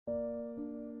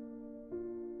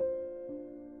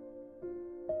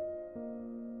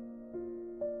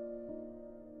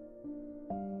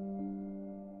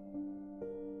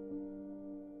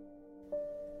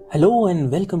Hello and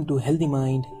welcome to Healthy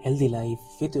Mind, Healthy Life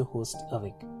with your host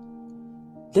Avik.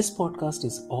 This podcast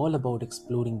is all about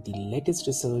exploring the latest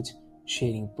research,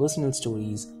 sharing personal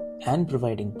stories, and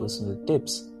providing personal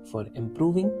tips for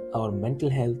improving our mental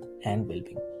health and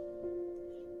well-being.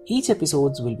 Each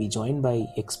episode will be joined by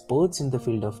experts in the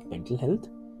field of mental health,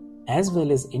 as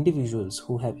well as individuals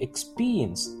who have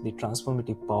experienced the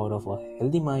transformative power of a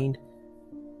healthy mind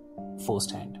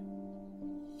firsthand.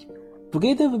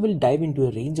 Together, we will dive into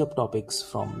a range of topics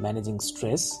from managing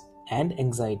stress and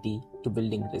anxiety to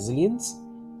building resilience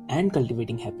and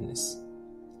cultivating happiness.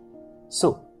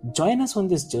 So, join us on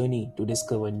this journey to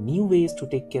discover new ways to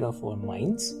take care of our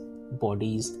minds,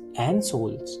 bodies, and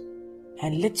souls.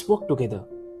 And let's work together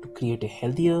to create a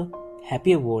healthier,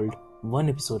 happier world, one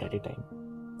episode at a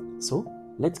time. So,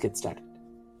 let's get started.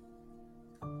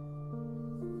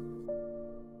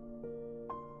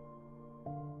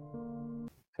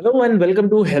 Hello and welcome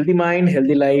to Healthy Mind,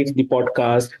 Healthy Life, the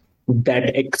podcast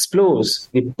that explores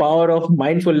the power of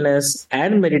mindfulness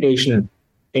and meditation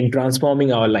in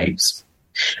transforming our lives.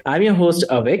 I'm your host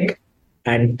Avik,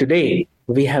 and today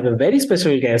we have a very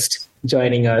special guest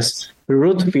joining us,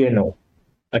 Ruth Pierno,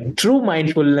 a true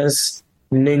mindfulness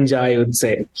ninja, I would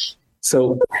say.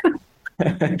 So,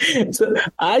 so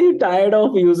are you tired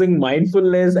of using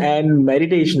mindfulness and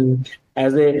meditation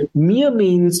as a mere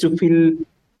means to feel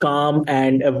calm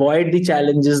and avoid the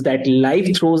challenges that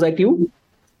life throws at you?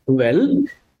 Well,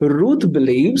 Ruth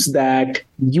believes that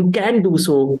you can do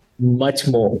so much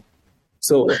more.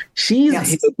 So she's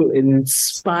here to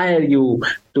inspire you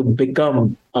to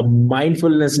become a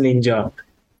mindfulness ninja,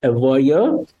 a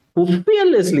warrior who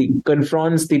fearlessly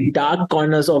confronts the dark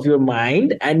corners of your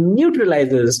mind and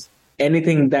neutralizes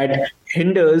anything that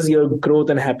hinders your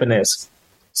growth and happiness.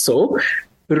 So,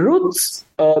 Ruth's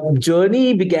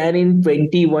journey began in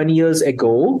 21 years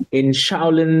ago in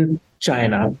Shaolin,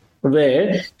 China,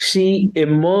 where she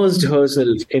immersed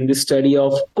herself in the study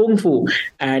of Kung Fu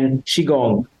and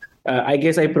Qigong. I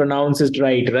guess I pronounced it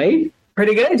right?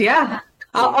 Pretty good, yeah.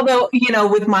 Although,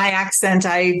 with my accent,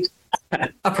 I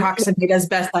approximate as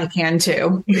best I can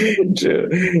too.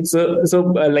 True. So,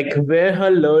 where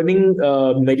her learning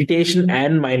meditation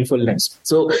and mindfulness.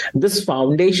 So this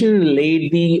foundation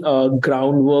laid the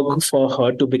groundwork for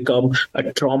her to become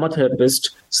a trauma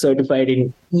therapist certified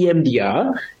in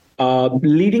EMDR,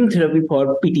 leading therapy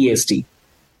for PTSD.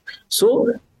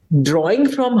 So, drawing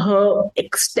from her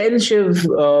extensive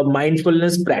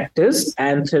mindfulness practice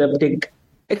and therapeutic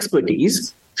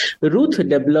expertise, Ruth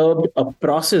developed a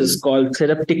process called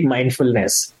therapeutic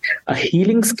mindfulness, a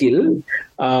healing skill,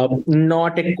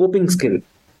 not a coping skill.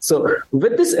 So,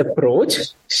 with this approach,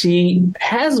 she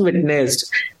has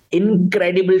witnessed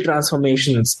incredible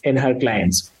transformations in her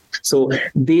clients. So,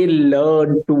 they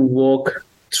learn to work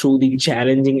through the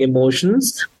challenging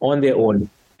emotions on their own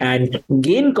and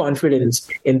gain confidence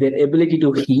in their ability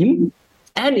to heal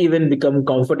and even become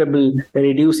comfortable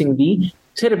reducing the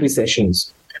therapy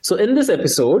sessions. So in this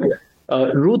episode,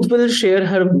 Ruth will share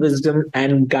her wisdom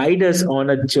and guide us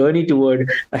on a journey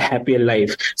toward a happier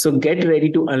life. So get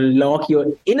ready to unlock your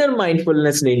inner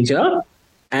mindfulness ninja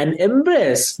and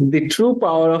embrace the true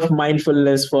power of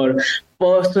mindfulness for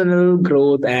personal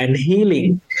growth and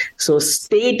healing. So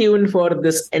stay tuned for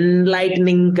this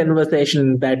enlightening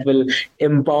conversation that will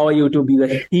empower you to be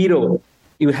the hero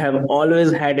you have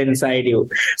always had inside you.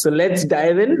 So let's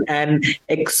dive in and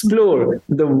explore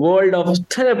the world of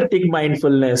therapeutic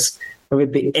mindfulness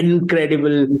with the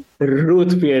incredible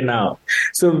Ruth Pierno.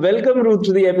 So welcome, Ruth,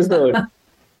 to the episode.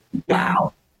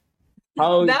 Wow.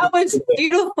 That was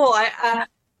beautiful.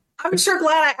 I'm sure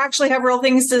glad I actually have real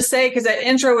things to say because that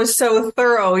intro was so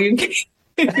thorough.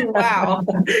 Wow.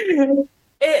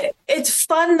 It's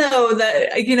fun though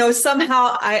that,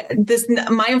 somehow this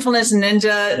mindfulness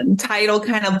ninja title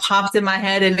kind of popped in my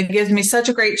head and it gives me such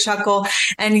a great chuckle.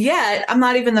 And yet I'm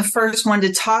not even the first one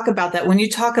to talk about that. When you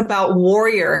talk about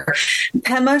warrior,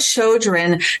 Pema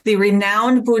Chodron, the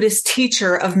renowned Buddhist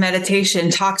teacher of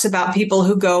meditation, talks about people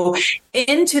who go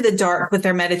into the dark with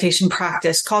their meditation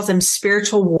practice, calls them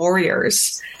spiritual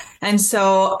warriors. And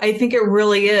so I think it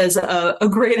really is a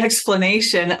great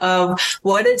explanation of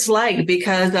what it's like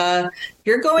because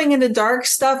you're going into dark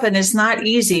stuff and it's not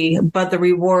easy, but the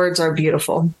rewards are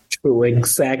beautiful. True,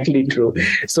 exactly true.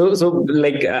 So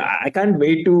I can't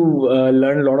wait to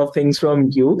learn a lot of things from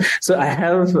you. So I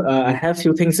have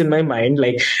few things in my mind.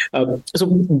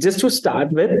 So just to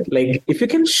start with, if you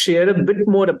can share a bit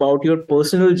more about your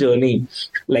personal journey,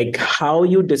 like how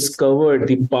you discovered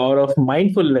the power of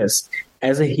mindfulness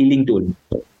as a healing tool.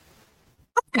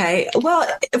 Okay. Well,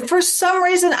 for some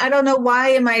reason, I don't know why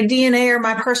in my DNA or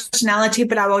my personality,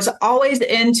 but I was always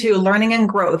into learning and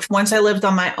growth. Once I lived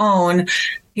on my own,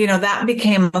 that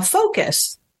became a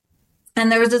focus. And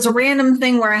there was this random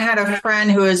thing where I had a friend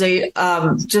who is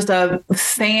just a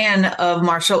fan of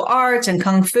martial arts and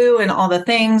kung fu and all the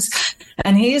things.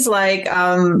 And he's like,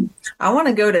 I want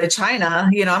to go to China.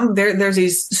 There's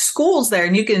these schools there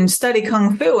and you can study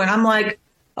kung fu. And I'm like,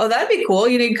 oh, that'd be cool.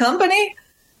 You need company?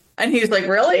 And he's like,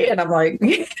 really? And I'm like,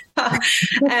 yeah.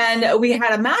 And we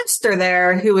had a master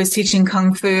there who was teaching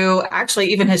Kung Fu.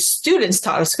 Actually, even his students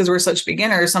taught us because we're such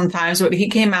beginners sometimes. But he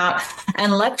came out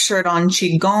and lectured on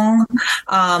Qigong.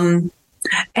 And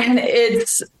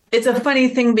it's a funny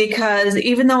thing because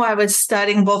even though I was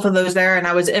studying both of those there and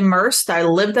I was immersed, I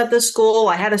lived at the school.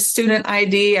 I had a student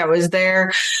ID. I was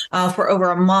there for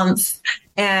over a month.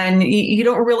 And you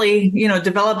don't really,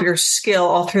 develop your skill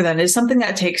all through that. It's something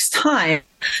that takes time.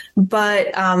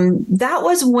 But that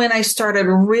was when I started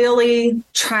really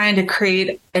trying to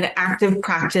create an active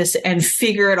practice and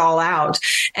figure it all out.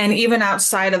 And even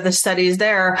outside of the studies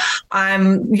there,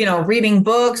 I'm, reading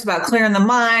books about clearing the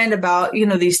mind, about,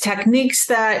 these techniques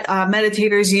that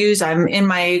meditators use. I'm in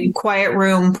my quiet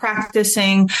room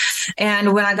practicing.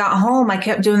 And when I got home, I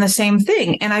kept doing the same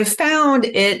thing. And I found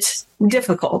it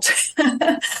difficult.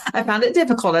 I found it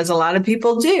difficult, as a lot of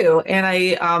people do. And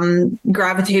I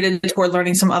gravitated toward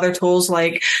learning some other tools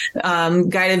like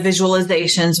guided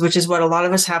visualizations, which is what a lot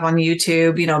of us have on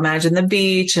YouTube, imagine the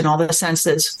beach and all the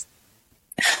senses.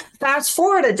 Fast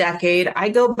forward a decade, I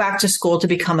go back to school to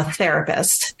become a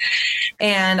therapist.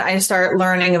 And I start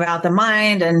learning about the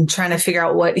mind and trying to figure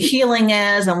out what healing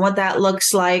is and what that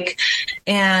looks like.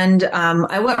 And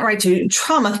I went right to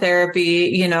trauma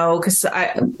therapy, because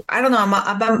I don't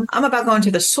know, I'm about going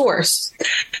to the source.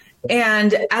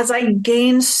 And as I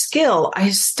gained skill,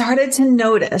 I started to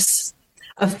notice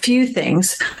a few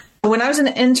things. When I was an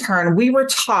intern, we were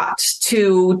taught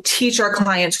to teach our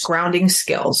clients grounding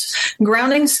skills.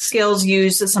 Grounding skills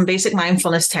use some basic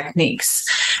mindfulness techniques.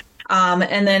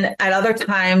 And then at other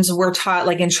times, we're taught,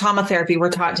 like in trauma therapy, we're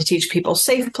taught to teach people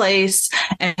safe place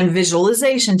and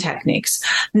visualization techniques.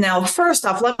 Now, first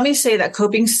off, let me say that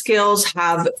coping skills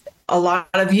have a lot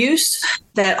of use,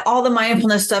 that all the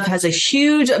mindfulness stuff has a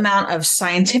huge amount of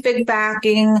scientific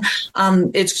backing.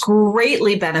 It's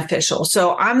greatly beneficial.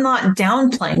 So I'm not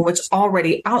downplaying what's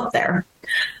already out there.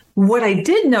 What I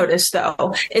did notice,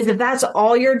 though, is if that's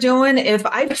all you're doing, if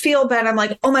I feel bad, I'm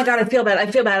like, oh my God, I feel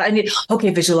bad. Okay,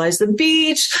 visualize the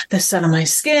beach, the sun on my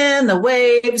skin, the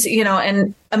waves,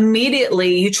 and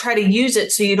immediately you try to use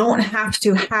it so you don't have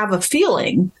to have a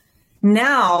feeling.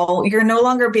 Now you're no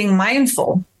longer being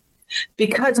mindful,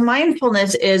 because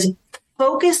mindfulness is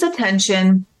focused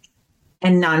attention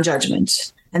and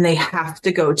non-judgment, and they have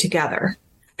to go together.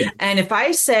 And if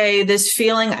I say this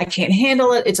feeling, I can't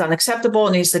handle it, it's unacceptable,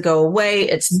 it needs to go away,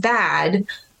 it's bad,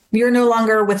 you're no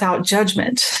longer without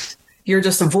judgment. You're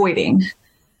just avoiding.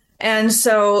 And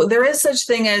so there is such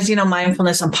thing as,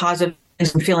 mindfulness and positive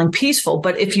and feeling peaceful.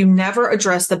 But if you never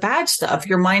address the bad stuff,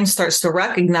 your mind starts to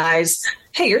recognize,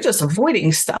 hey, you're just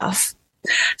avoiding stuff.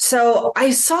 So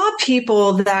I saw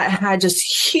people that had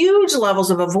just huge levels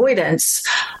of avoidance.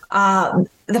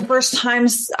 The first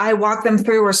times I walked them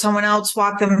through, or someone else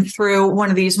walked them through one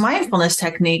of these mindfulness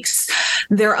techniques,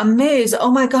 they're amazed.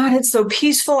 Oh my God, it's so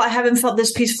peaceful. I haven't felt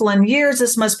this peaceful in years.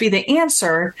 This must be the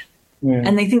answer. Yeah.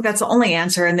 And they think that's the only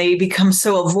answer. And they become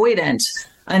so avoidant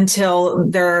until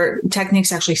their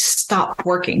techniques actually stop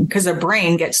working, because their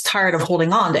brain gets tired of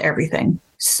holding on to everything.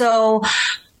 So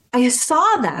I saw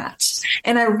that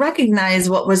and I recognized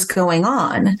what was going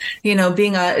on.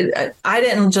 I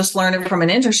didn't just learn it from an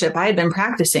internship. I had been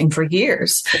practicing for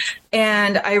years.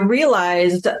 And I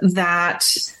realized that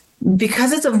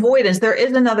because it's avoidance, there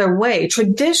is another way.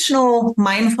 Traditional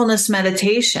mindfulness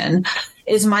meditation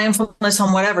is mindfulness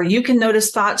on whatever. You can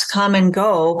notice thoughts come and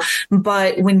go,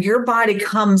 but when your body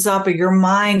comes up, or your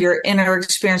mind, your inner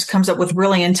experience comes up with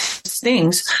really intense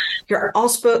things, you're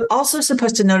also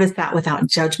supposed to notice that without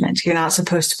judgment. You're not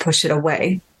supposed to push it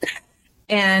away.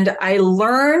 And I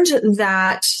learned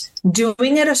that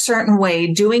doing it a certain way,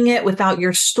 doing it without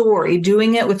your story,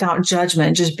 doing it without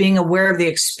judgment, just being aware of the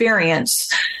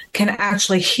experience, can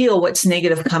actually heal what's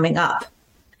negative coming up.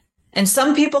 And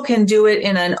some people can do it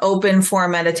in an open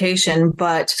form meditation,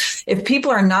 but if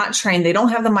people are not trained, they don't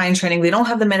have the mind training, they don't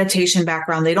have the meditation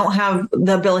background, they don't have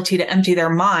the ability to empty their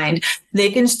mind,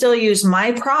 they can still use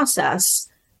my process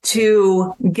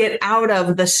to get out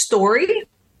of the story,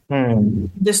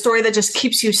 the story that just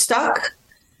keeps you stuck.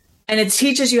 And it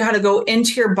teaches you how to go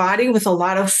into your body with a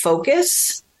lot of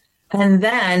focus, And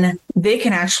then they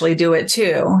can actually do it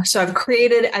too. So I've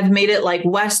made it like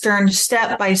Western,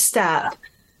 step by step.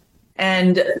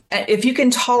 And if you can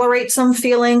tolerate some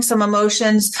feelings, some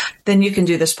emotions, then you can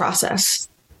do this process.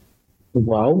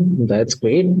 Wow, that's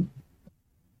great.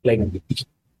 Like,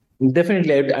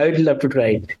 definitely, I would love to try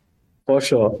it for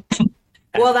sure.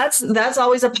 Well, that's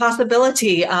always a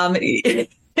possibility.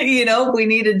 We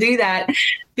need to do that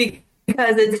because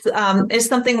it's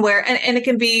something where, and it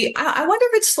can be, I wonder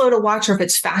if it's slow to watch or if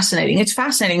it's fascinating. It's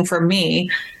fascinating for me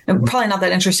and probably not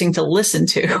that interesting to listen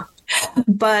to.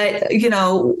 But,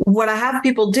 what I have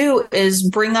people do is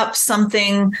bring up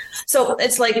something. So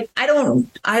it's like, I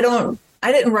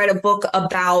didn't write a book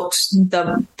about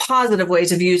the positive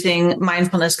ways of using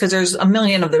mindfulness because there's a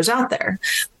million of those out there.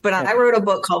 But I wrote a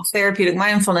book called Therapeutic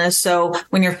Mindfulness. So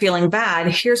when you're feeling bad,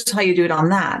 here's how you do it on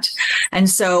that. And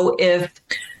so if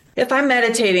I'm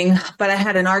meditating, but I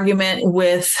had an argument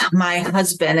with my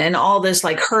husband and all this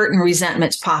like hurt and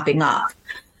resentment's popping up,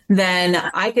 then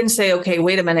I can say, okay,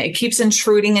 wait a minute. It keeps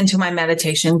intruding into my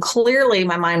meditation. Clearly,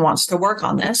 my mind wants to work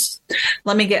on this.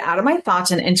 Let me get out of my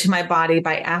thoughts and into my body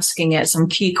by asking it some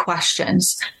key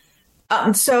questions.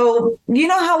 So you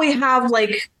know how we have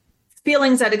like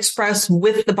feelings that express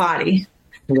with the body?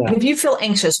 Yeah. If you feel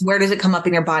anxious, where does it come up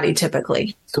in your body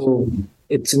typically? So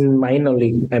it's in mind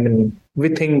only. I mean, we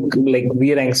think like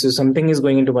we are anxious. Something is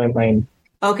going into my mind.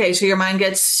 Okay, so your mind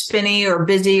gets spinny or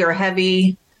busy or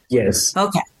heavy? Yes.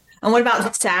 Okay. And what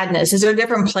about sadness? Is there a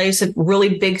different place if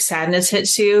really big sadness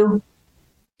hits you?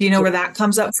 Do you know where that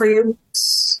comes up for you?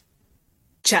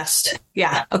 Chest.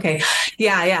 Yeah. Okay.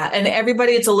 Yeah. And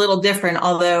everybody, it's a little different,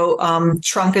 although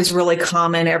trunk is really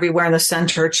common everywhere in the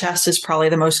center. Chest is probably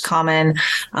the most common,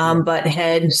 but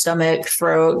head, stomach,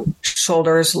 throat,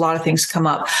 shoulders, a lot of things come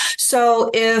up.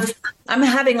 So if I'm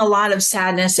having a lot of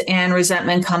sadness and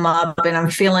resentment come up and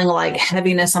I'm feeling like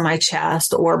heaviness on my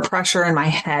chest or pressure in my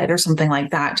head or something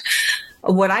like that,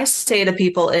 what I say to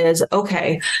people is,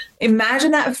 okay,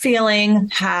 imagine that feeling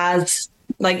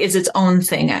is its own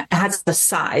thing. It has a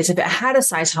size. If it had a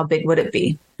size, how big would it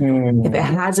be? If it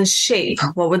has a shape,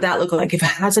 what would that look like? If it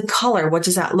has a color, what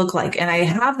does that look like? And I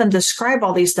have them describe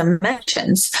all these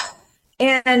dimensions.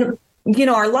 And,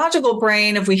 our logical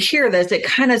brain, if we hear this, it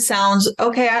kind of sounds,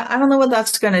 okay, I don't know what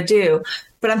that's going to do.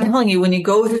 But I'm telling you, when you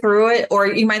go through it, or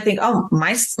you might think, oh,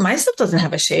 my stuff doesn't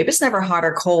have a shape. It's never hot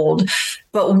or cold.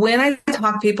 But when I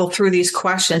talk people through these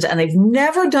questions and they've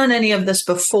never done any of this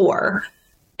before,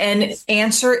 an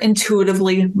answer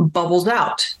intuitively bubbles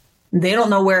out. They don't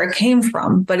know where it came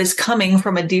from, but it's coming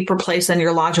from a deeper place than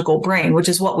your logical brain, which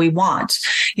is what we want.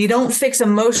 You don't fix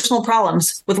emotional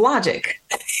problems with logic.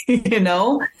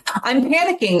 I'm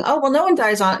panicking. Oh, well, no one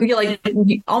dies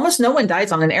almost no one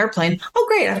dies on an airplane. Oh,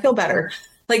 great. I feel better.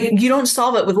 You don't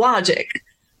solve it with logic.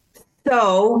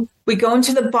 So we go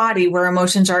into the body where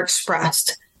emotions are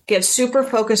expressed, get super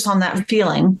focused on that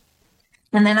feeling.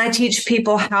 And then I teach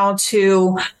people how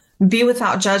to be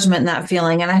without judgment in that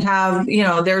feeling. And I have,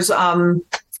 there's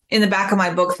in the back of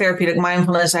my book, Therapeutic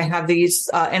Mindfulness, I have these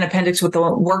an appendix with the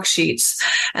worksheets.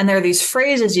 And there are these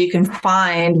phrases you can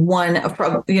find one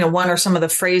or some of the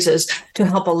phrases to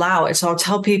help allow it. So I'll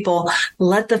tell people,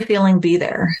 let the feeling be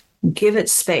there. Give it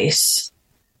space.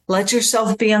 Let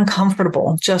yourself be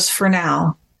uncomfortable just for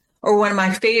now. Or one of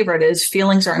my favorite is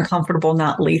feelings are uncomfortable,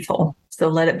 not lethal. So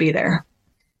let it be there.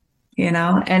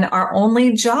 And our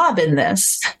only job in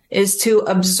this is to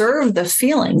observe the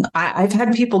feeling. I've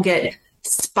had people get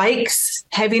spikes,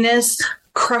 heaviness,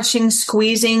 crushing,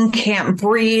 squeezing, can't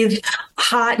breathe,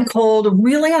 hot, cold,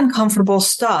 really uncomfortable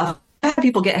stuff. I've had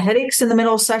people get headaches in the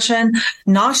middle of session,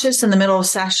 nauseous in the middle of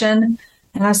session.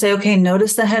 And I say, okay,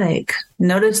 notice the headache,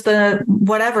 notice the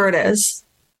whatever it is,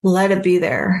 let it be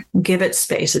there, give it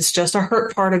space. It's just a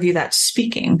hurt part of you that's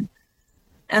speaking.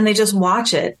 And they just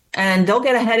watch it and they'll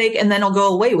get a headache and then it'll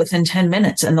go away within 10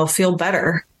 minutes and they'll feel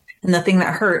better. And the thing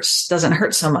that hurts doesn't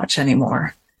hurt so much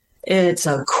anymore. It's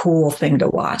a cool thing to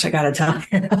watch. I got to tell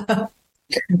you.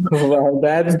 Wow,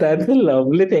 that's a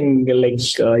lovely thing.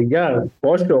 Yeah,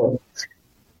 for sure.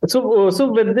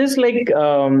 So with this,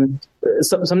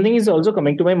 something is also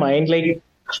coming to my mind.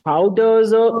 How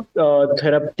does a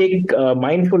therapeutic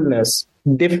mindfulness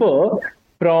differ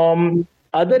from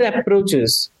other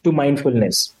approaches to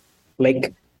mindfulness?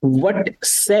 What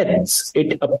sets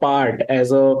it apart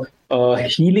as a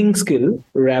healing skill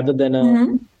rather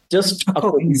than just a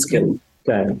coping skill?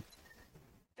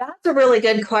 That's a really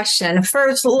good question.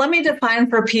 First, let me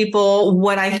define for people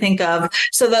what I think of.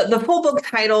 So the full book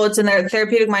title, it's in there,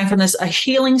 Therapeutic Mindfulness, a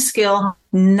healing skill,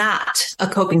 not a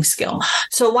coping skill.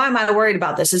 So why am I worried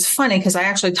about this? It's funny because I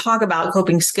actually talk about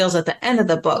coping skills at the end of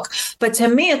the book. But to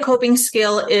me, a coping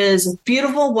skill is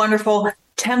beautiful, wonderful,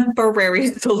 temporary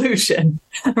solution,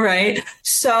 right?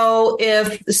 So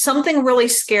if something really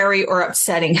scary or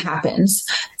upsetting happens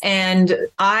and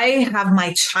I have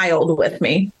my child with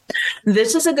me,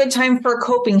 this is a good time for a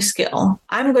coping skill.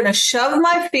 I'm going to shove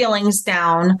my feelings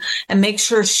down and make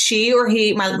sure she or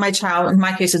he, my child, in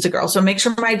my case, it's a girl. So make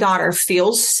sure my daughter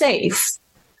feels safe.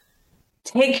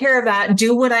 Take care of that.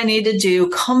 Do what I need to do.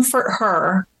 Comfort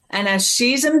her. And as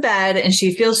she's in bed and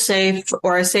she feels safe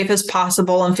or as safe as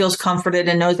possible and feels comforted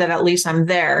and knows that at least I'm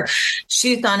there,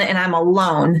 she's done it and I'm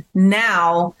alone.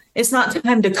 Now it's not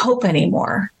time to cope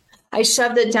anymore. I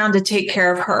shoved it down to take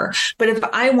care of her. But if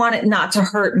I want it not to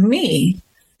hurt me,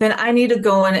 then I need to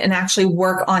go in and actually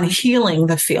work on healing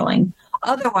the feeling.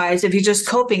 Otherwise, if you're just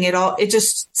coping, it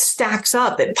just stacks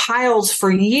up. It piles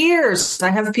for years.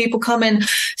 I have people come in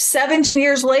 7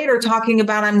 years later talking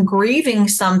about I'm grieving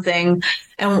something.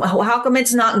 And how come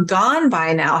it's not gone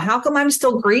by now? How come I'm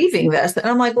still grieving this? And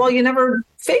I'm like, well, you never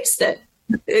faced it.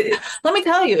 Let me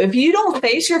tell you, if you don't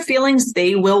face your feelings,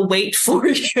 they will wait for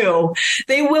you.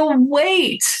 They will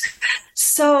wait.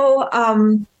 So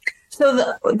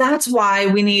that's why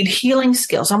we need healing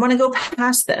skills. I want to go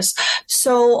past this.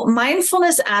 So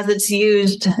mindfulness as it's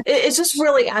used, it's just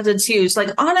really as it's used.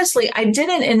 Like, honestly, I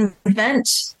didn't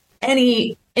invent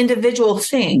any individual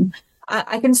thing.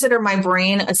 I consider my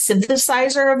brain a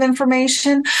synthesizer of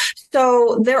information.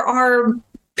 So there are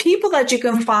people that you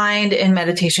can find in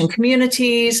meditation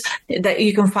communities that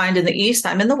you can find in the East.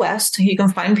 I'm in the West. You can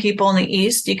find people in the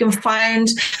East. You can find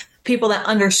people that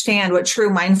understand what true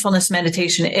mindfulness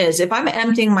meditation is. If I'm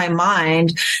emptying my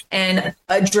mind and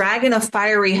a dragon of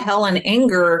fiery hell and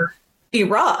anger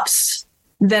erupts,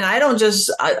 then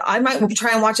I might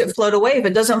try and watch it float away. If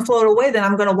it doesn't float away, then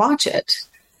I'm going to watch it.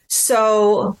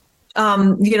 So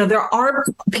there are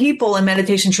people in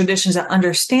meditation traditions that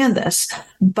understand this,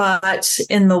 but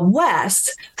in the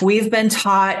West, we've been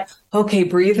taught, okay,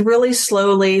 breathe really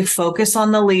slowly, focus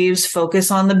on the leaves, focus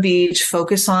on the beach,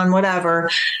 focus on whatever.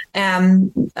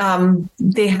 And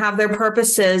they have their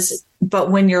purposes, but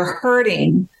when you're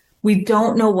hurting, we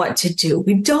don't know what to do.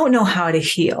 We don't know how to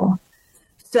heal.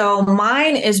 So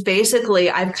mine is basically,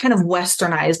 I've kind of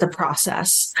westernized the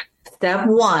process. Step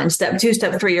 1, step 2,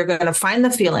 step 3, you're going to find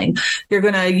the feeling. You're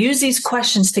going to use these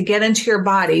questions to get into your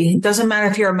body. It doesn't matter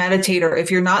if you're a meditator. If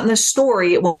you're not in the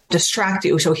story, it will distract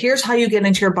you. So here's how you get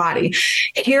into your body.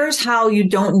 Here's how you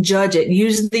don't judge it.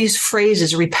 Use these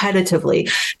phrases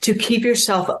repetitively to keep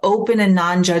yourself open and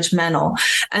non-judgmental.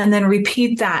 And then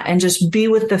repeat that and just be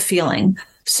with the feeling.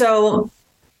 So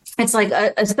it's like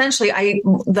essentially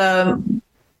the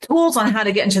tools on how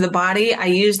to get into the body. I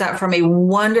use that from a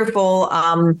wonderful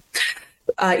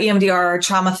EMDR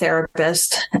trauma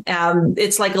therapist.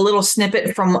 It's like a little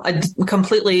snippet from a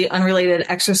completely unrelated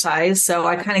exercise. So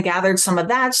I kind of gathered some of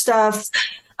that stuff,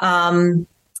 and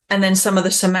then some of the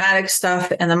somatic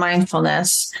stuff and the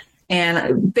mindfulness.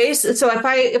 And so if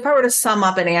I were to sum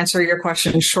up and answer your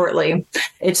question shortly,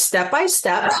 it's step by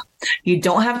step. You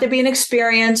don't have to be an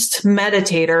experienced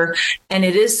meditator, and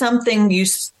it is something you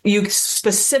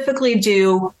specifically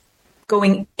do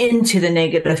going into the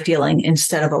negative feeling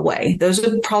instead of away. Those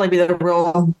would probably be the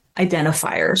real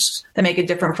identifiers that make it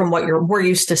different from what we're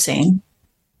used to seeing.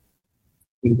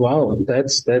 Wow,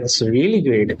 that's really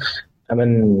great.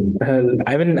 The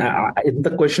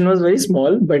question was very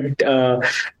small, but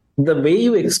the way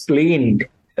you explained,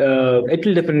 it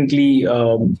will definitely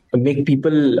make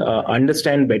people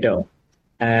understand better,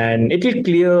 and it will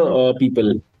clear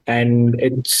people and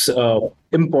its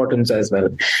importance as well.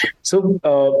 So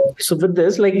with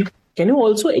this, can you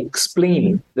also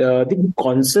explain the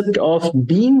concept of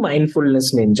being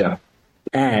mindfulness ninja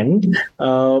and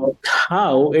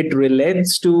how it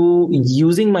relates to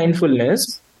using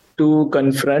mindfulness to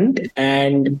confront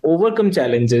and overcome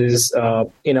challenges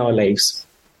in our lives?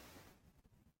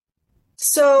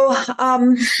 So, how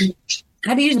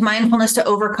to use mindfulness to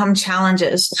overcome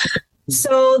challenges.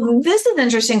 So this is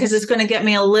interesting because it's going to get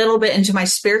me a little bit into my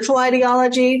spiritual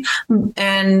ideology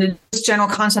and this general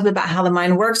concept about how the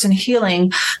mind works and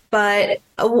healing. But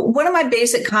one of my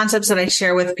basic concepts that I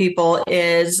share with people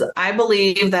is I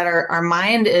believe that our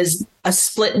mind is a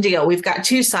split deal. We've got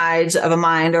two sides of a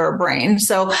mind or a brain.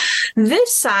 So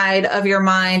this side of your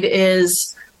mind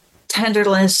is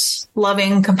tenderness,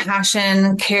 loving,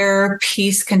 compassion, care,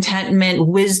 peace, contentment,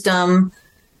 wisdom.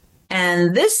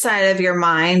 And this side of your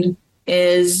mind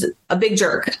is a big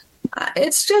jerk.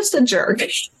 It's just a jerk.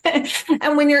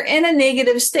 And when you're in a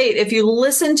negative state, if you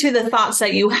listen to the thoughts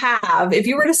that you have, if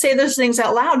you were to say those things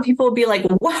out loud, people would be like,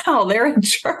 wow, they're a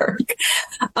jerk.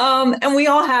 And we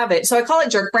all have it. So I call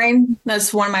it jerk brain.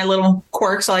 That's one of my little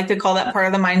quirks. I like to call that part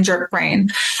of the mind jerk brain.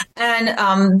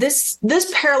 And this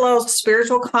parallels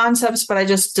spiritual concepts, but I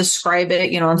just describe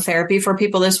it, in therapy for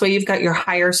people this way. You've got your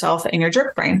higher self and your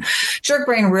jerk brain. Jerk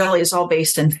brain really is all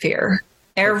based in fear.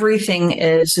 Everything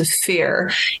is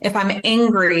fear. If I'm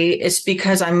angry, it's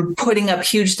because I'm putting up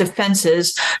huge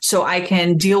defenses so I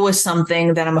can deal with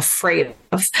something that I'm afraid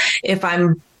of. If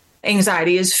I'm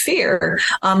Anxiety is fear.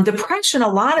 Depression, a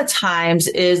lot of times,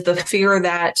 is the fear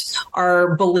that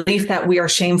our belief that we are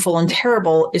shameful and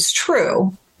terrible is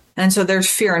true. And so there's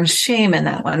fear and shame in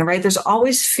that one, right? There's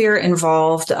always fear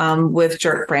involved with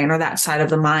jerk brain or that side of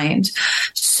the mind.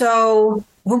 So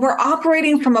when we're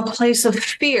operating from a place of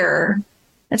fear,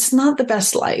 it's not the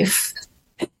best life.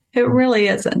 It really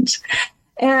isn't.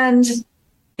 And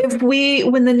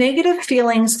when the negative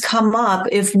feelings come up,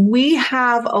 if we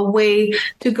have a way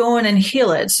to go in and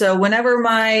heal it. So whenever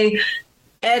my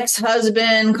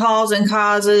ex-husband calls and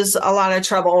causes a lot of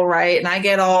trouble, right, and I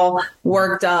get all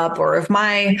worked up, or if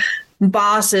my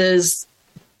boss is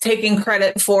taking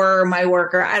credit for my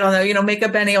work, or I don't know, make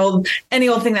up any old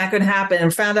thing that could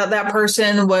happen. Found out that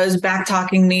person was back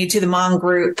talking me to the mom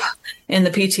group in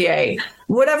the PTA.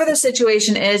 Whatever the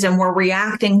situation is, and we're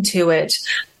reacting to it,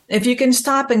 if you can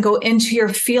stop and go into your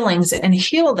feelings and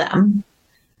heal them,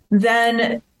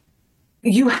 then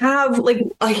you have, like,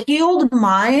 a healed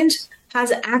mind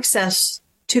has access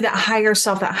to that higher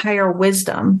self, that higher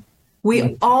wisdom.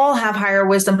 We all have higher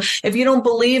wisdom. If you don't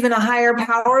believe in a higher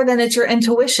power, then it's your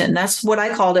intuition. That's what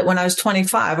I called it when I was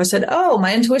 25. I said, oh,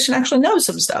 my intuition actually knows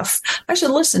some stuff. I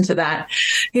should listen to that,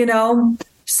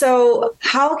 So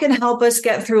how can help us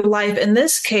get through life? In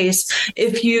this case,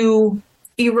 if you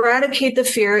eradicate the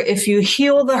fear, if you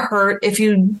heal the hurt, if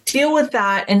you deal with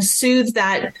that and soothe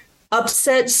that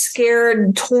upset,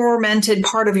 scared, tormented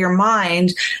part of your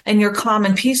mind, and you're calm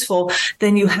and peaceful,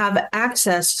 then you have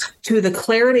access to the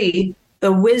clarity,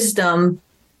 the wisdom,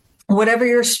 whatever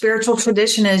your spiritual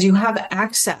tradition is, you have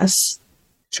access.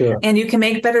 Sure. And you can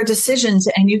make better decisions,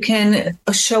 and you can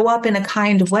show up in a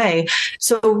kind way.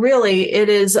 So really, it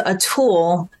is a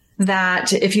tool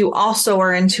that if you also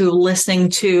are into listening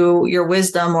to your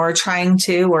wisdom, or trying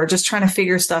to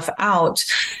figure stuff out,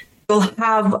 you'll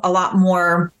have a lot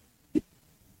more,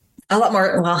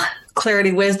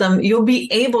 clarity, wisdom. You'll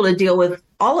be able to deal with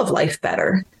all of life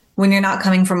better when you're not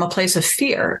coming from a place of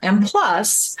fear. And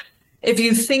plus, if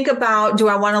you think about, do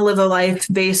I want to live a life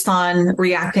based on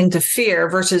reacting to fear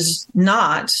versus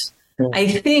not? I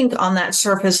think on that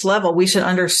surface level, we should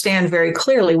understand very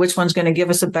clearly which one's going to give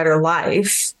us a better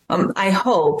life. I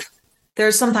hope.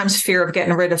 There's sometimes fear of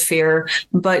getting rid of fear,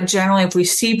 but generally, if we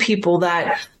see people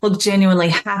that look genuinely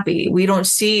happy, we don't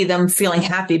see them feeling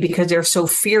happy because they're so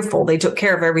fearful. They took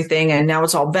care of everything and now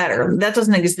it's all better. That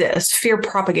doesn't exist. Fear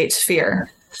propagates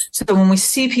fear. So when we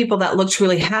see people that look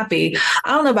truly happy,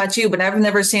 I don't know about you, but I've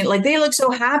never seen, they look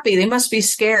so happy, they must be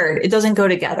scared. It doesn't go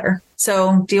together.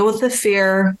 So deal with the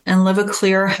fear and live a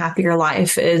clearer, happier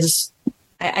life is,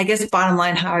 I guess, bottom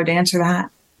line, how I would answer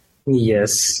that.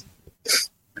 Yes.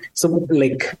 So,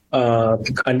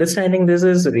 understanding this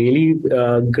is really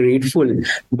grateful.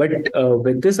 But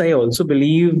with this, I also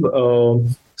believe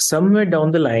somewhere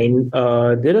down the line,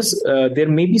 there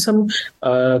may be some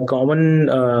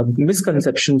common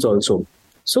misconceptions also.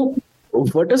 So,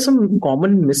 what are some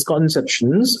common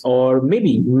misconceptions or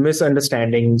maybe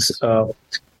misunderstandings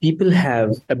people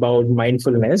have about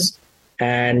mindfulness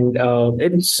and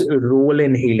its role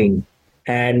in healing?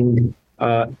 And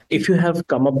if you have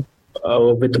come up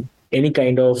with any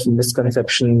kind of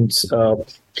misconceptions,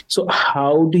 so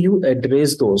how do you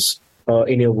address those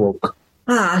in your work?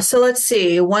 So let's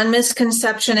see. One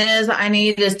misconception is I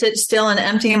need to sit still and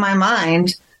empty my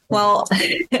mind. Well,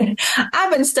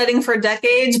 I've been studying for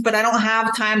decades, but I don't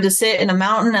have time to sit in a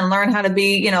mountain and learn how to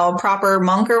be, a proper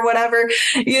monk or whatever,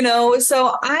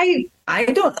 so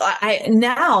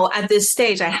now at this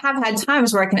stage, I have had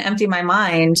times where I can empty my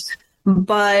mind.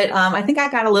 But I think I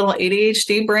got a little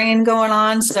ADHD brain going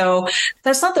on. So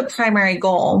that's not the primary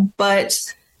goal. But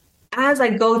as I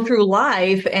go through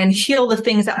life and heal the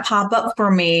things that pop up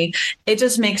for me, it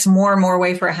just makes more and more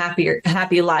way for a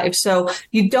happy life. So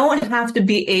you don't have to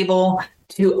be able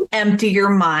to empty your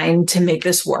mind to make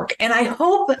this work. And I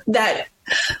hope that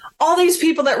all these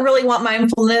people that really want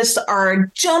mindfulness are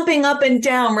jumping up and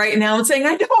down right now and saying,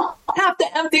 I don't have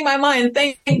to empty my mind.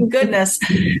 Thank goodness.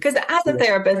 Because as a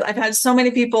therapist, I've had so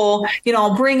many people,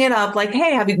 I'll bring it up like,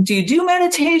 hey, do you do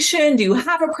meditation? Do you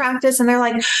have a practice? And they're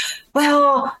like,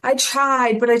 well, I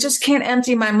tried, but I just can't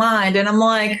empty my mind. And I'm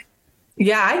like,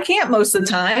 yeah, I can't most of the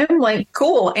time. Like,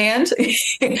 cool. And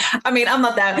I mean, I'm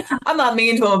not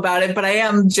mean to them about it, but I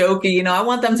am jokey. I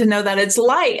want them to know that it's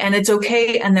light and it's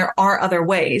okay. And there are other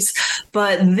ways,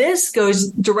 but this goes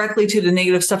directly to the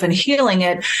negative stuff and healing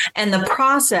it. And the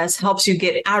process helps you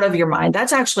get out of your mind.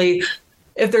 That's actually,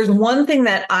 if there's one thing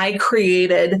that I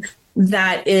created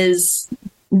that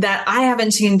I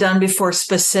haven't seen done before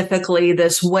specifically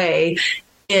this way,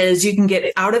 is you can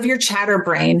get out of your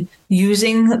chatterbrain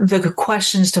using the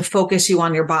questions to focus you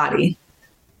on your body.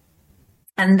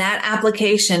 And that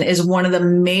application is one of the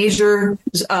major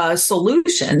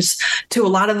solutions to a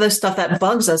lot of the stuff that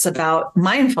bugs us about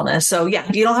mindfulness. So yeah,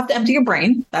 you don't have to empty your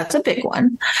brain. That's a big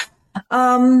one.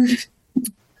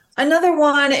 Another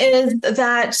one is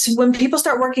that when people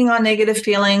start working on negative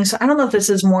feelings, I don't know if this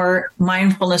is more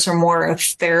mindfulness or more a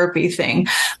therapy thing,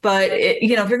 but if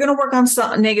you're going to work on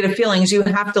some negative feelings, you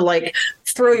have to like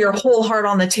throw your whole heart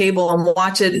on the table and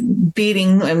watch it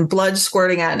beating and blood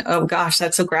squirting at. Oh gosh,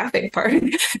 that's a graphic part.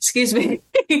 Excuse me.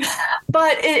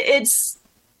 But it's,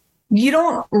 you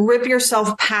don't rip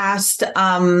yourself past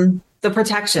the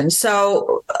protection.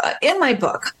 So in my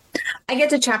book, I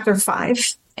get to chapter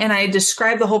 5. And I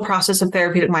describe the whole process of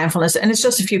therapeutic mindfulness, and it's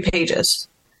just a few pages.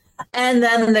 And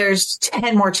then there's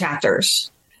 10 more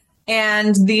chapters.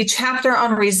 And the chapter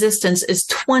on resistance is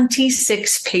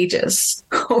 26 pages.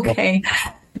 Okay.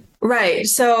 Right.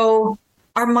 So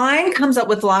our mind comes up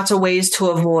with lots of ways to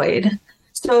avoid.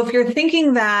 So if you're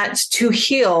thinking that to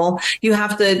heal, you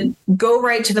have to go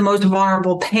right to the most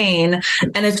vulnerable pain,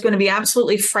 and it's going to be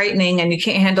absolutely frightening and you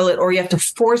can't handle it, or you have to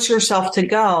force yourself to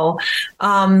go.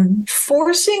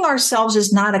 Forcing ourselves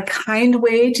is not a kind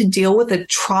way to deal with a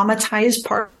traumatized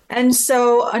part. And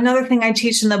so another thing I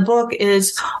teach in the book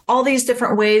is all these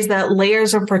different ways that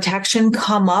layers of protection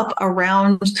come up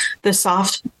around the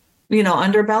soft,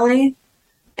 underbelly.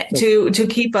 To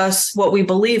keep us what we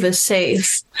believe is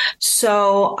safe.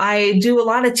 So I do a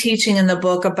lot of teaching in the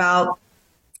book about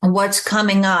what's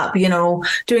coming up,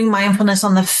 doing mindfulness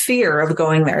on the fear of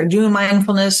going there, doing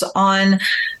mindfulness on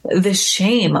the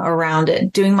shame around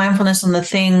it, doing mindfulness on the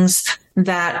things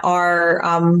that are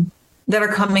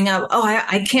coming up. Oh,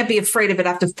 I can't be afraid of it. I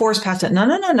have to force past it.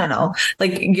 No.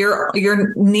 Like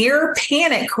you're near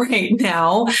panic right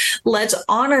now. Let's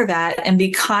honor that and be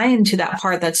kind to that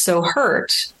part that's so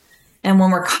hurt. And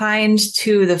when we're kind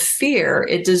to the fear,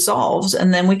 it dissolves.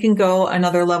 And then we can go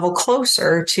another level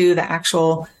closer to the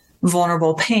actual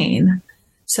vulnerable pain.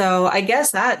 So I guess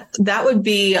that would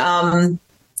be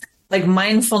like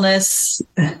mindfulness.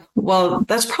 Well,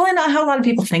 that's probably not how a lot of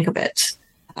people think of it,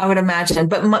 I would imagine.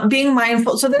 But being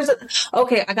mindful. So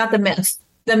I got the myth.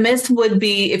 The myth would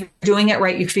be if you're doing it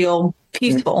right, you feel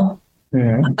peaceful.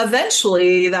 Yeah.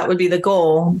 Eventually, that would be the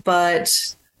goal,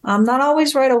 but not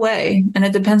always right away. And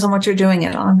it depends on what you're doing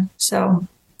it on. So.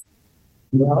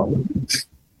 Wow.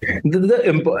 The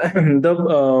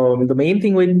main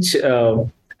thing which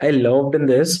I loved in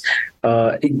this,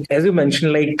 as you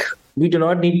mentioned, like we do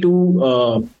not need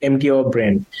to empty our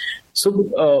brain.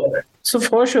 So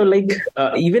for sure, like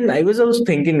even I was also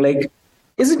thinking, like,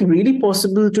 is it really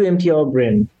possible to empty our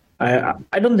brain?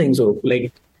 I don't think so.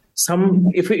 Like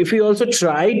if we also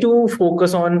try to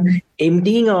focus on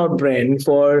emptying our brain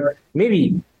for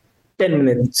maybe 10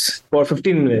 minutes, for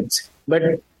 15 minutes, but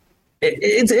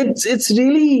it's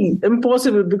really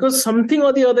impossible because something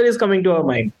or the other is coming to our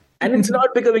mind. And it's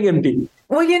not becoming empty.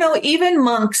 Well, even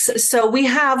monks, so we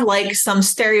have like some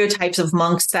stereotypes of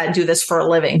monks that do this for a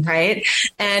living, right?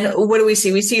 And what do we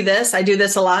see? We see this. I do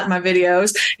this a lot in my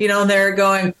videos, and they're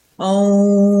going,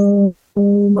 Om,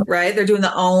 right? They're doing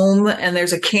the Om, and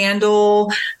there's a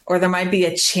candle, or there might be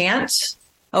a chant.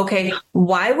 Okay,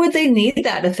 why would they need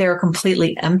that if they're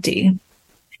completely empty?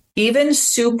 Even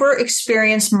super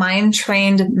experienced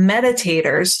mind-trained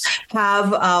meditators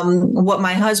have what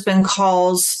my husband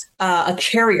calls a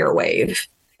carrier wave.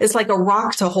 It's like a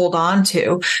rock to hold on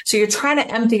to. So you're trying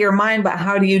to empty your mind, but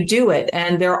how do you do it?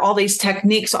 And there are all these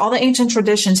techniques. All the ancient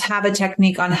traditions have a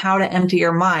technique on how to empty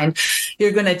your mind.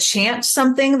 You're going to chant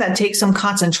something that takes some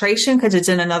concentration because it's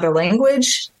in another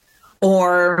language,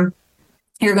 or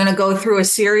You're going to go through a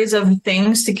series of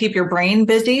things to keep your brain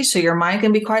busy so your mind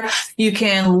can be quiet. You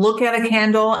can look at a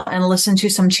candle and listen to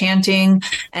some chanting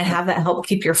and have that help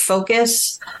keep your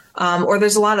focus. Or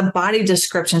there's a lot of body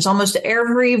descriptions. Almost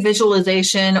every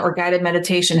visualization or guided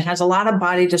meditation has a lot of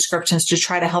body descriptions to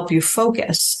try to help you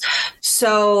focus.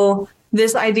 So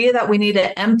this idea that we need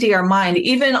to empty our mind,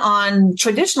 even on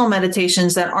traditional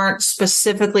meditations that aren't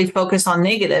specifically focused on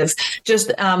negative, just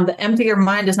the empty your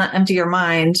mind does not empty your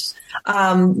mind.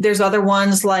 There's other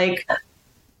ones like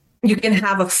you can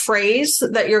have a phrase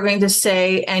that you're going to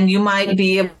say, and you might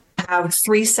be able to have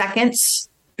 3 seconds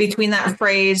between that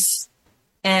phrase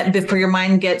and before your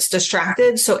mind gets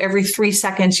distracted. So every 3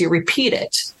 seconds you repeat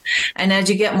it. And as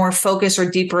you get more focused or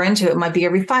deeper into it, it might be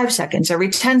every 5 seconds, every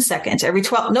 10 seconds, every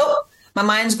 12. Nope. My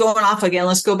mind's going off again.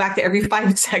 Let's go back to every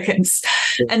 5 seconds.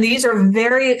 And these are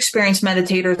very experienced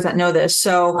meditators that know this.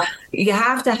 So you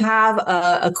have to have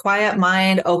a quiet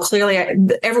mind. Oh, clearly,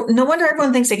 no wonder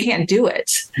everyone thinks they can't do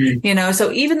it.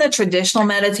 So even the traditional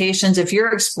meditations, if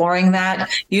you're exploring that,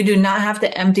 you do not have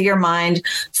to empty your mind.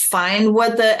 Find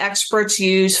what the experts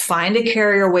use, find a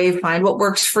carrier wave, find what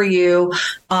works for you.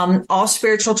 All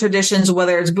spiritual traditions,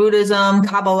 whether it's Buddhism,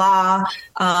 Kabbalah,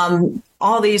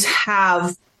 all these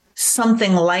have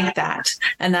something like that.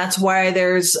 And that's why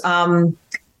there's, on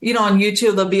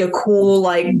YouTube, there'll be a cool,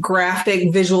 like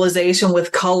graphic visualization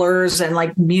with colors and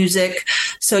like music.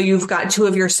 So you've got 2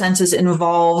 of your senses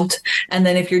involved. And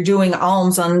then if you're doing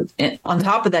alms on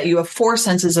top of that, you have 4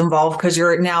 senses involved because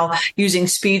you're now using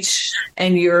speech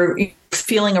and you're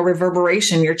feeling a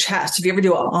reverberation in your chest. If you ever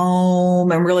do a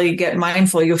om and really get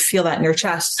mindful, you'll feel that in your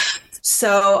chest.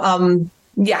 So,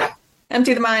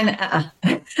 empty the mind.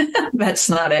 That's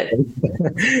not it.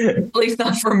 At least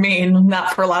not for me,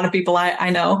 not for a lot of people I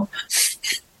know.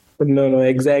 No,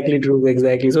 exactly true.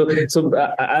 Exactly. So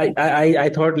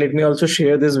I thought, let me also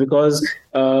share this because,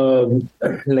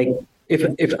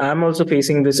 if I'm also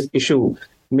facing this issue,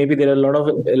 maybe there are a lot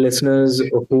of listeners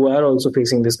who are also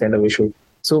facing this kind of issue.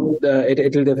 So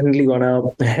it will definitely gonna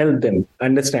help them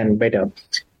understand better.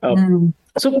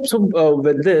 So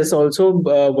with this, also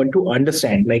want to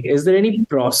understand, like, is there any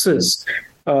process,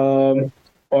 or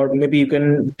maybe you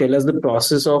can tell us the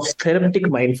process of therapeutic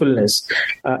mindfulness,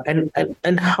 and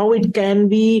how it can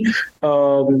be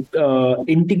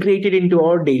integrated into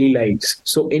our daily lives?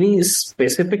 So any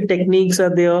specific techniques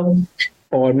are there?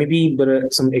 Or maybe there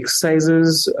are some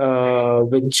exercises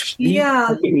which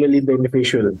are particularly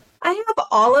beneficial. I have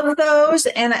all of those,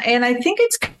 and I think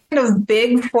it's kind of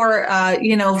big for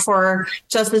for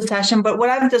just the session. But what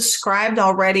I've described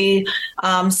already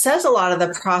says a lot of the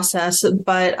process.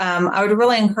 But I would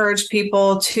really encourage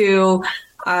people to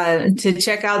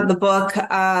check out the book.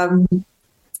 I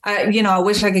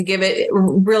wish I could give it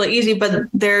really easy, but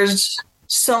there's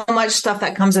so much stuff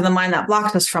that comes in the mind that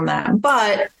blocks us from that.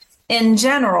 But in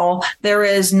general, there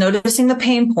is noticing the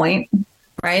pain point,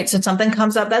 right? So something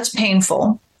comes up that's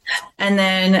painful. And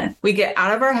then we get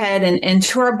out of our head and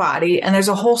into our body. And there's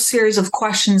a whole series of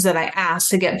questions that I ask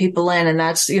to get people in. And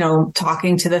that's,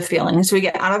 talking to the feelings. We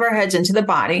get out of our heads into the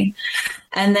body.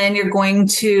 And then you're going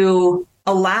to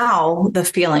allow the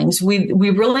feelings. We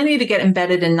really need to get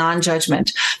embedded in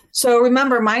non-judgment. So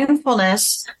remember,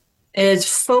 mindfulness is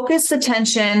focused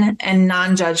attention and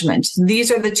non-judgment. These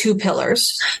are the 2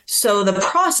 pillars. So the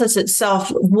process itself,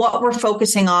 what we're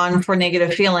focusing on for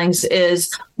negative feelings is,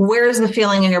 where is the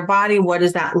feeling in your body? What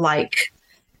is that like?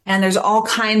 And there's all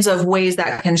kinds of ways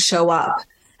that can show up.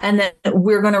 And then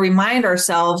we're going to remind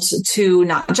ourselves to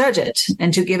not judge it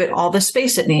and to give it all the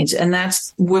space it needs. And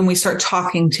that's when we start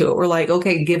talking to it. We're like,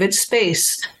 okay, give it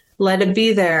space. Let it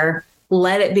be there.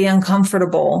 Let it be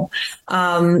uncomfortable.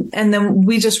 And then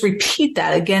we just repeat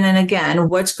that again and again.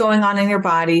 What's going on in your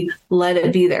body? Let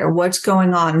it be there. What's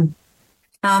going on?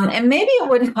 And maybe it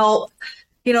would help,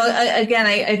 again,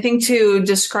 I think to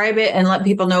describe it and let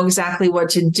people know exactly what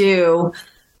to do.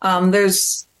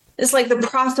 It's like the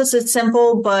process is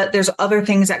simple, but there's other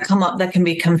things that come up that can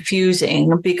be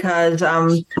confusing because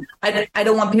I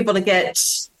don't want people to get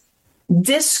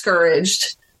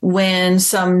discouraged when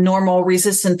some normal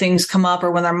resistant things come up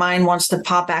or when their mind wants to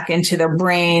pop back into their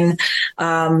brain.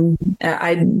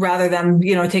 I'd rather them,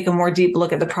 take a more deep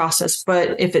look at the process.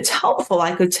 But if it's helpful,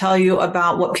 I could tell you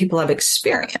about what people have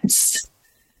experienced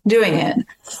doing it.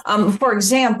 For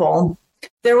example,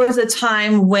 there was a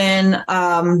time when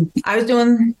I was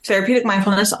doing therapeutic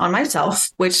mindfulness on myself,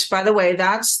 which, by the way,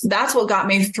 that's what got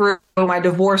me through my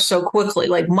divorce so quickly.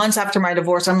 Like months after my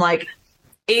divorce, I'm like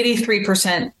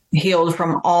 83% healed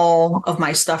from all of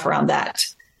my stuff around that.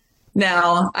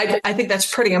 Now, I think that's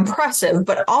pretty impressive,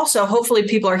 but also hopefully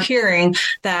people are hearing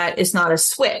that it's not a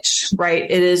switch, right?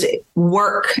 It is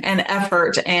work and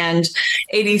effort. And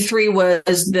 83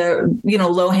 was the,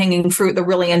 low hanging fruit, the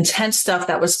really intense stuff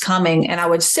that was coming. And I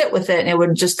would sit with it and it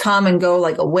would just come and go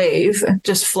like a wave,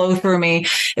 just flow through me.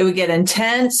 It would get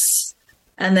intense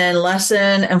and then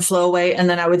lessen and flow away. And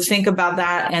then I would think about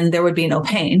that and there would be no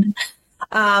pain.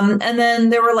 And then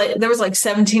there was like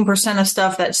 17% of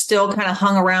stuff that still kind of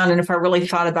hung around. And if I really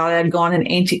thought about it, I'd go on an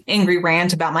angry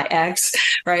rant about my ex,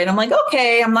 right? I'm like,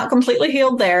 okay, I'm not completely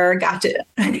healed there. Gotcha.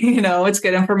 It's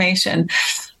good information.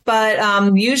 But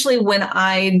usually when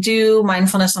I do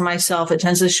mindfulness on myself, it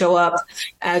tends to show up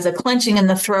as a clenching in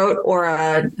the throat or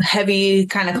a heavy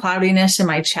kind of cloudiness in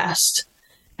my chest.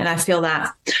 And I feel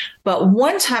that. But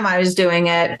one time I was doing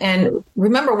it, and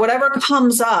remember, whatever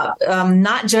comes up,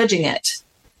 not judging it.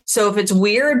 So if it's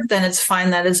weird, then it's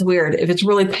fine that it's weird. If it's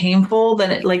really painful,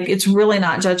 then it's really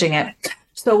not judging it.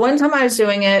 So one time I was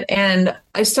doing it, and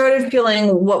I started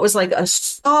feeling what was like a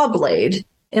saw blade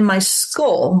in my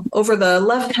skull over the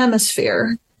left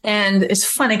hemisphere. And it's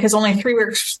funny because only 3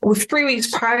 weeks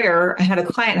prior, I had a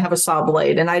client have a saw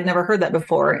blade, and I'd never heard that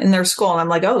before in their skull. And I'm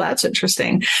like, oh, that's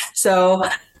interesting. So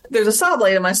there's a saw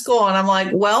blade in my skull, and I'm like,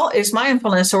 well, it's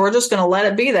mindfulness, so we're just going to let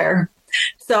it be there.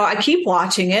 So I keep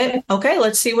watching it. Okay,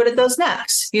 let's see what it does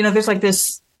next. There's like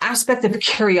this aspect of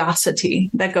curiosity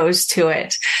that goes to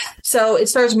it. So it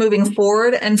starts moving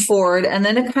forward, and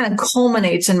then it kind of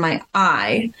culminates in my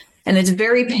eye, and it's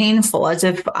very painful, as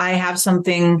if I have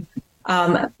something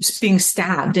being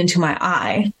stabbed into my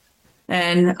eye.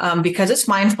 And because it's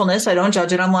mindfulness, I don't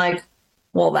judge it. I'm like,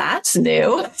 well, that's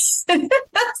new.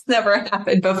 That's never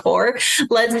happened before.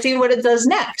 Let's see what it does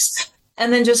next.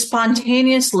 And then just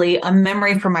spontaneously, a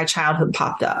memory from my childhood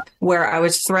popped up where I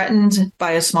was threatened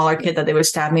by a smaller kid that they would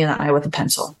stab me in the eye with a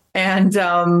pencil. And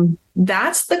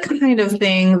that's the kind of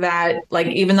thing that, like,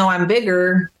 even though I'm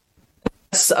bigger,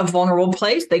 it's a vulnerable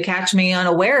place. They catch me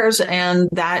unawares, and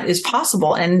that is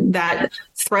possible. And that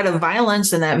threat of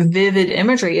violence and that vivid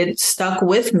imagery, it stuck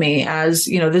with me as,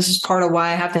 this is part of why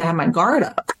I have to have my guard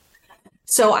up.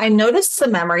 So I noticed the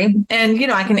memory,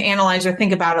 and, I can analyze or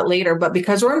think about it later. But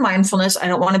because we're in mindfulness, I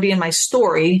don't want to be in my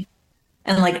story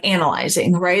and like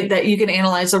analyzing, right? That you can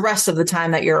analyze the rest of the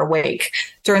time that you're awake.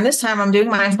 During this time, I'm doing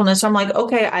mindfulness. I'm like,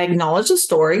 okay, I acknowledge the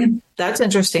story. That's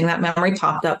interesting. That memory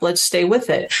popped up. Let's stay with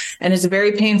it. And it's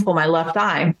very painful, my left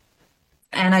eye.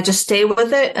 And I just stayed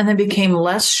with it, and then became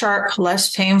less sharp,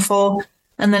 less painful.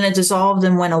 And then it dissolved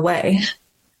and went away.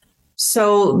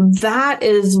 So that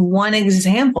is one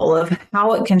example of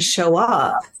how it can show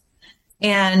up.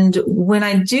 And when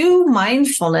I do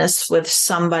mindfulness with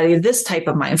somebody, this type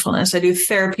of mindfulness, I do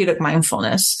therapeutic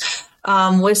mindfulness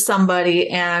with somebody,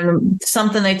 and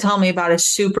something they tell me about is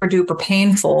super duper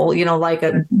painful, like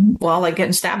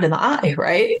getting stabbed in the eye,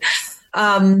 right?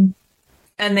 And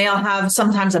they'll have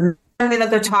sometimes a memory that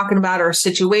they're talking about, or a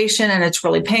situation, and it's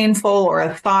really painful, or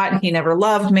a thought, he never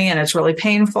loved me, and it's really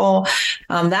painful.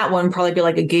 That one probably be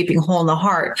like a gaping hole in the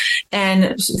heart.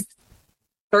 And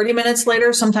 30 minutes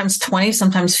later, sometimes 20,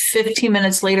 sometimes 15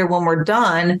 minutes later, when we're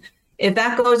done, if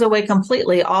that goes away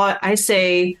completely, I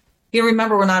say,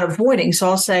 remember, we're not avoiding. So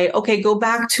I'll say, okay, go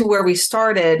back to where we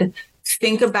started.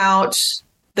 Think about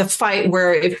the fight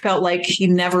where it felt like he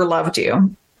never loved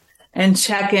you, and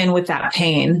check in with that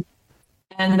pain.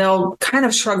 And they'll kind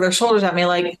of shrug their shoulders at me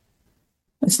like,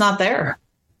 it's not there.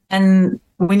 And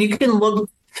when you can look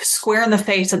square in the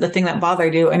face at the thing that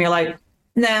bothered you, and you're like,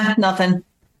 nah, nothing.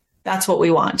 That's what we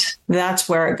want. That's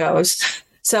where it goes.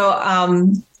 So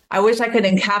I wish I could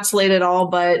encapsulate it all,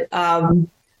 but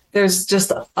there's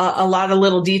just a lot of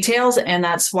little details, and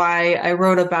that's why I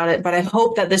wrote about it. But I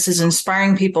hope that this is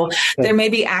inspiring people. There may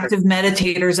be active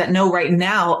meditators that know right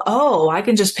now, oh, I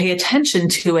can just pay attention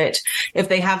to it if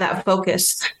they have that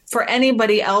focus. For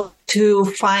anybody else who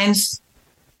finds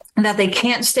that they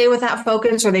can't stay with that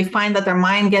focus, or they find that their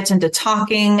mind gets into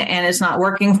talking and it's not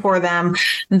working for them,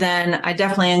 then I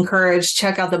definitely encourage,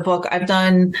 check out the book. I've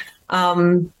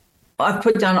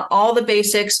put down all the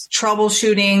basics,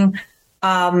 troubleshooting,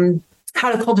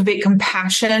 how to cultivate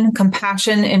compassion.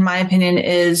 Compassion, in my opinion,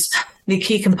 is the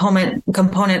key component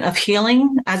of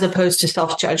healing, as opposed to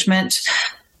self-judgment.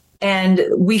 And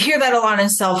we hear that a lot in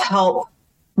self-help,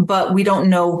 but we don't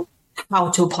know how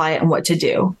to apply it and what to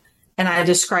do. And I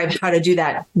describe how to do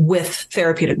that with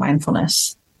therapeutic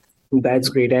mindfulness. That's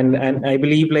great. And I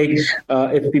believe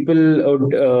if people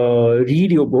would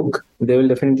read your book, they will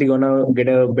definitely gonna get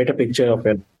a better picture of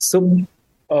it. So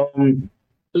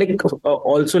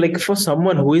also like for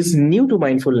someone who is new to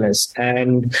mindfulness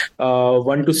and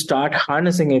want to start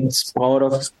harnessing its power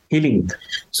of healing,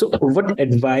 so what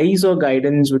advice or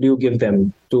guidance would you give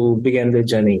them to begin their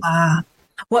journey?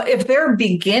 Well, if they're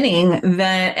beginning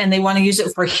then and they want to use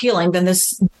it for healing, then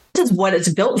this is what it's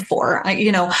built for.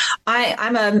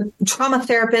 I'm a trauma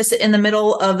therapist in the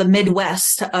middle of the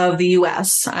Midwest of the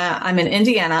U.S. I'm in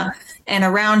Indiana. And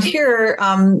around here,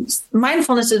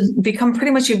 mindfulness has become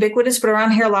pretty much ubiquitous, but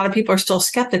around here, a lot of people are still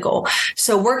skeptical.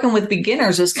 So working with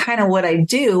beginners is kind of what I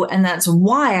do. And that's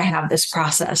why I have this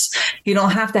process. You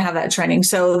don't have to have that training.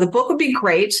 So the book would be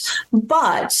great,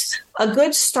 but a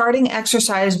good starting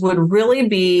exercise would really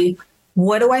be,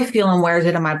 what do I feel and where is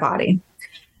it in my body?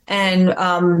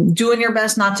 And doing your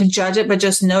best not to judge it, but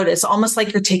just notice, almost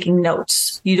like you're taking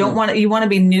notes. You want to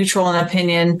be neutral in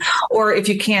opinion, or if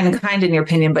you can, kind in your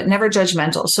opinion, but never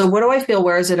judgmental. So what do I feel?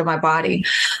 Where is it in my body?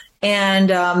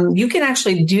 And you can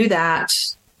actually do that.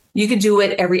 You could do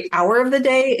it every hour of the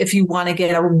day if you want to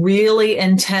get a really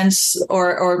intense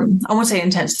or I won't say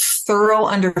intense, thorough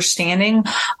understanding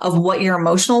of what your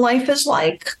emotional life is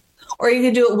like. Or you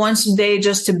could do it once a day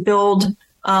just to build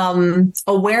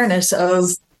awareness of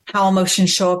how emotions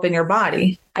show up in your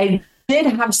body. I did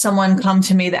have someone come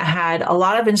to me that had a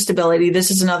lot of instability.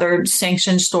 This is another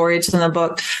sanctioned story. It's in the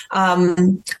book,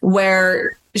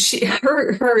 where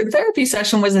her therapy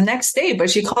session was the next day, but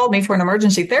she called me for an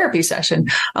emergency therapy session.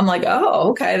 I'm like, oh,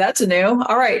 okay, that's new.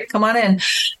 All right, come on in.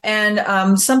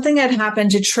 And something had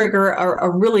happened to trigger a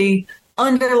really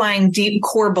underlying deep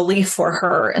core belief for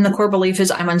her. And the core belief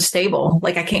is I'm unstable.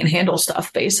 Like I can't handle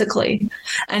stuff, basically.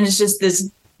 And it's just this,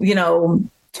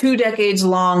 2 decades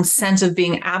long sense of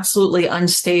being absolutely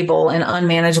unstable and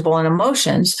unmanageable in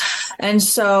emotions. And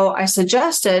so I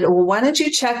suggested, well, why don't you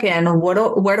check in? Where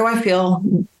do I feel?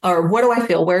 Or what do I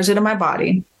feel? Where is it in my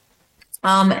body?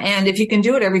 And if you can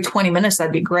do it every 20 minutes,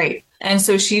 that'd be great. And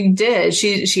so she did.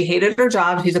 She hated her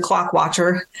job. She's a clock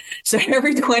watcher. So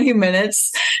every 20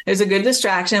 minutes, there's a good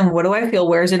distraction. What do I feel?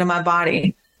 Where is it in my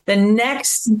body? The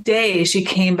next day she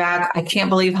came back. I can't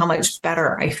believe how much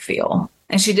better I feel.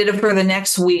 And she did it for the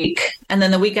next week. And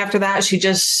then the week after that,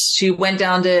 she went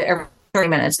down to every 30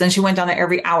 minutes. Then she went down to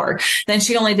every hour. Then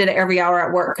she only did it every hour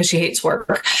at work because she hates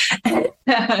work.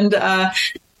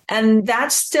 And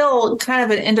that's still kind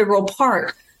of an integral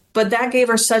part. But that gave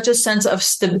her such a sense of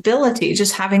stability,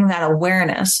 just having that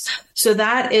awareness. So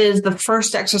that is the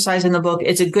first exercise in the book.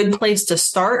 It's a good place to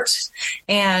start.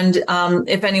 And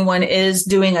if anyone is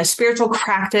doing a spiritual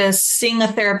practice, seeing a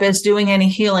therapist, doing any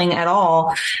healing at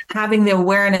all, having the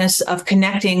awareness of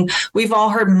connecting. We've all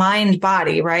heard mind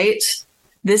body, right?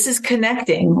 This is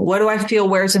connecting. What do I feel?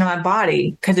 Where's it in my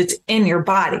body? Because it's in your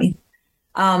body.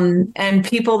 And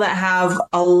people that have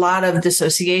a lot of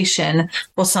dissociation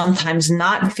will sometimes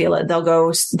not feel it.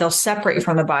 They'll separate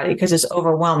from the body because it's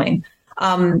overwhelming.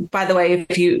 By the way,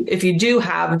 if you do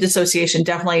have dissociation,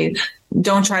 definitely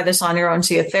don't try this on your own,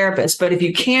 see a therapist. But if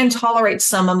you can tolerate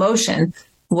some emotion,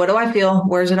 what do I feel?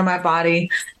 Where's it in my body?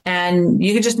 And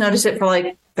you can just notice it for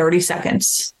like 30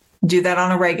 seconds. Do that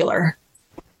on a regular.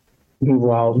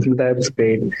 Wow, that's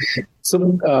great.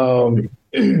 So,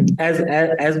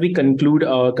 as we conclude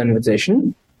our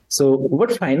conversation, so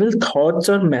what final thoughts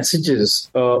or messages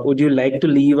would you like to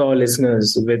leave our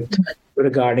listeners with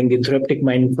regarding the therapeutic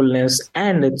mindfulness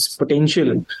and its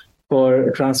potential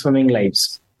for transforming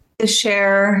lives? To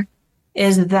share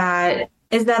is that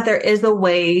there is a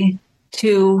way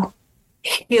to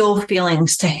heal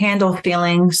feelings, to handle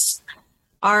feelings.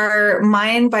 Our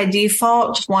mind by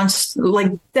default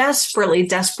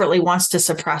desperately wants to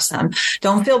suppress them.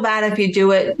 Don't feel bad if you do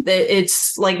it.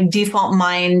 It's like default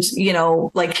mind,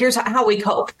 here's how we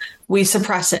cope. We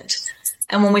suppress it.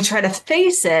 And when we try to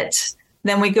face it,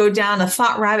 then we go down a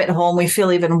thought rabbit hole and we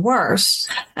feel even worse.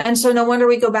 And so no wonder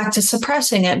we go back to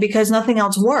suppressing it because nothing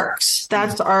else works.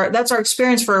 That's our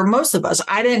experience for most of us.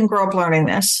 I didn't grow up learning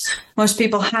this. Most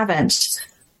people haven't.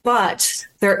 But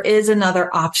there is another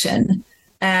option.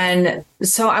 And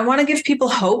so I want to give people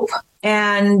hope.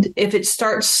 And if it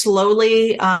starts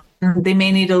slowly, they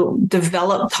may need to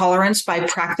develop tolerance by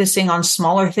practicing on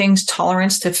smaller things,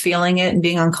 tolerance to feeling it and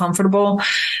being uncomfortable.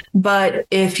 But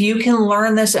if you can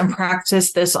learn this and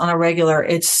practice this on a regular,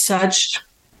 it's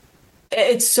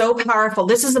so powerful.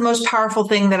 This is the most powerful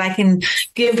thing that I can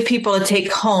give people to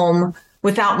take home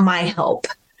without my help.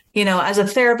 As a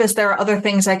therapist, there are other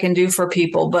things I can do for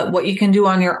people, but what you can do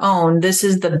on your own, this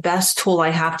is the best tool I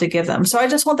have to give them. So I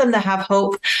just want them to have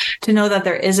hope, to know that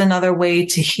there is another way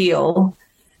to heal.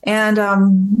 And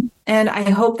I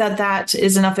hope that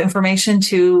is enough information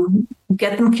to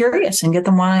get them curious and get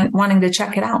them wanting to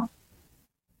check it out.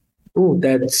 Oh,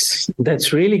 that's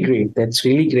really great. That's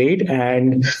really great.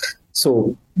 And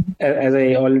so, as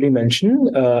I already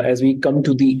mentioned, as we come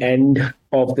to the end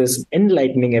of this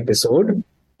enlightening episode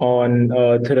on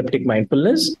therapeutic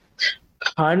mindfulness,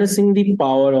 harnessing the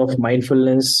power of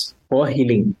mindfulness for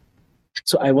healing.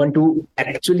 So, I want to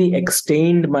actually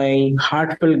extend my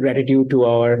heartfelt gratitude to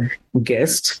our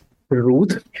guest,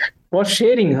 Ruth, for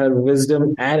sharing her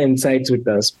wisdom and insights with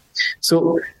us.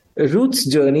 So, Ruth's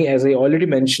journey, as I already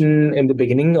mentioned in the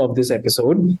beginning of this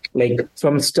episode, like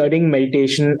from studying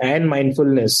meditation and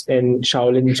mindfulness in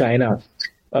Shaolin, China,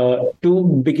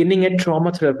 to beginning a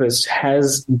trauma therapist,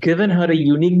 has given her a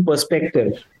unique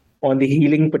perspective on the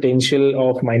healing potential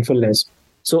of mindfulness.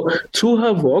 So, through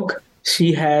her work,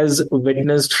 she has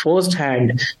witnessed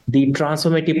firsthand the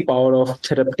transformative power of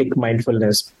therapeutic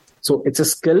mindfulness. So, it's a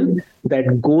skill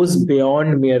that goes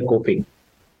beyond mere coping,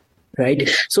 right?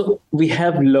 So we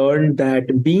have learned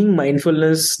that being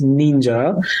mindfulness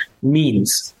ninja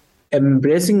means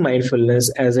embracing mindfulness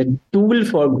as a tool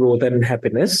for growth and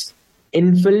happiness,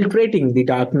 infiltrating the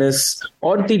darkness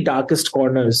or the darkest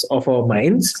corners of our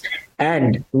minds,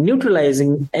 and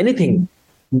neutralizing anything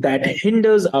that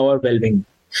hinders our well-being.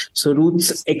 So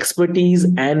Ruth's expertise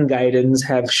and guidance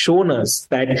have shown us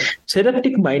that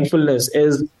therapeutic mindfulness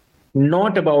is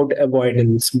not about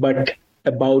avoidance, but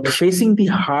about facing the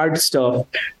hard stuff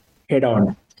head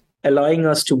on, allowing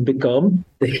us to become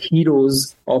the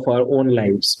heroes of our own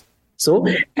lives. So,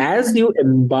 as you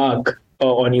embark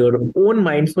on your own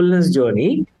mindfulness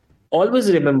journey, always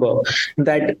remember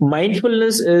that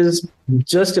mindfulness is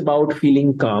just about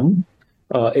feeling calm.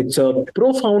 It's a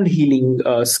profound healing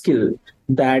skill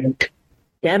that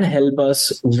can help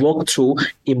us work through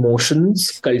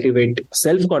emotions, cultivate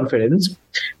self confidence,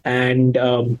 and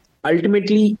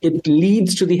ultimately it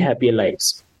leads to the happier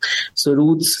lives. So,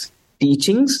 Ruth's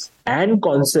teachings and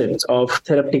concepts of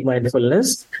therapeutic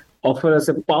mindfulness offer us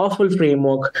a powerful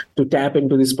framework to tap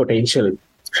into this potential.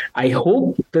 I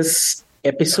hope this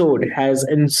episode has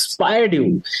inspired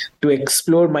you to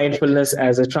explore mindfulness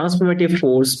as a transformative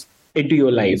force into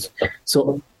your life.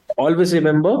 So, always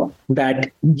remember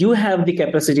that you have the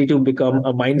capacity to become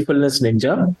a mindfulness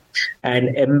ninja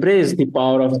and embrace the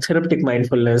power of therapeutic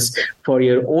mindfulness for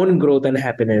your own growth and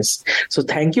happiness. So,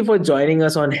 thank you for joining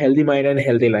us on Healthy Mind and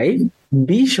Healthy Life.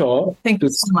 Be sure Thank to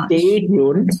you so much. stay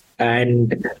tuned,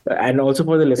 and also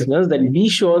for the listeners, that be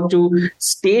sure to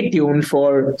stay tuned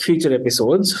for future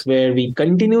episodes where we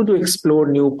continue to explore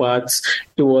new paths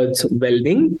towards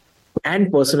well-being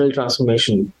and personal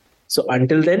transformation. So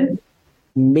until then,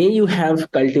 may you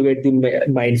have cultivate the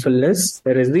mindfulness,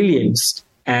 resilience,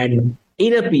 and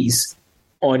inner peace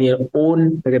on your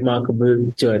own remarkable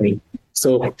journey.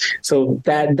 So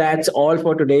that's all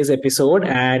for today's episode,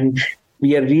 and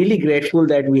we are really grateful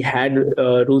that we had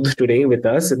Ruth today with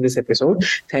us in this episode.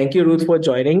 Thank you, Ruth, for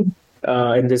joining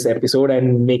in this episode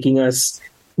and making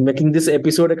this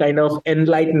episode a kind of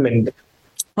enlightenment.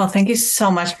 Well, thank you so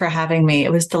much for having me.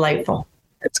 It was delightful.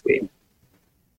 That's great.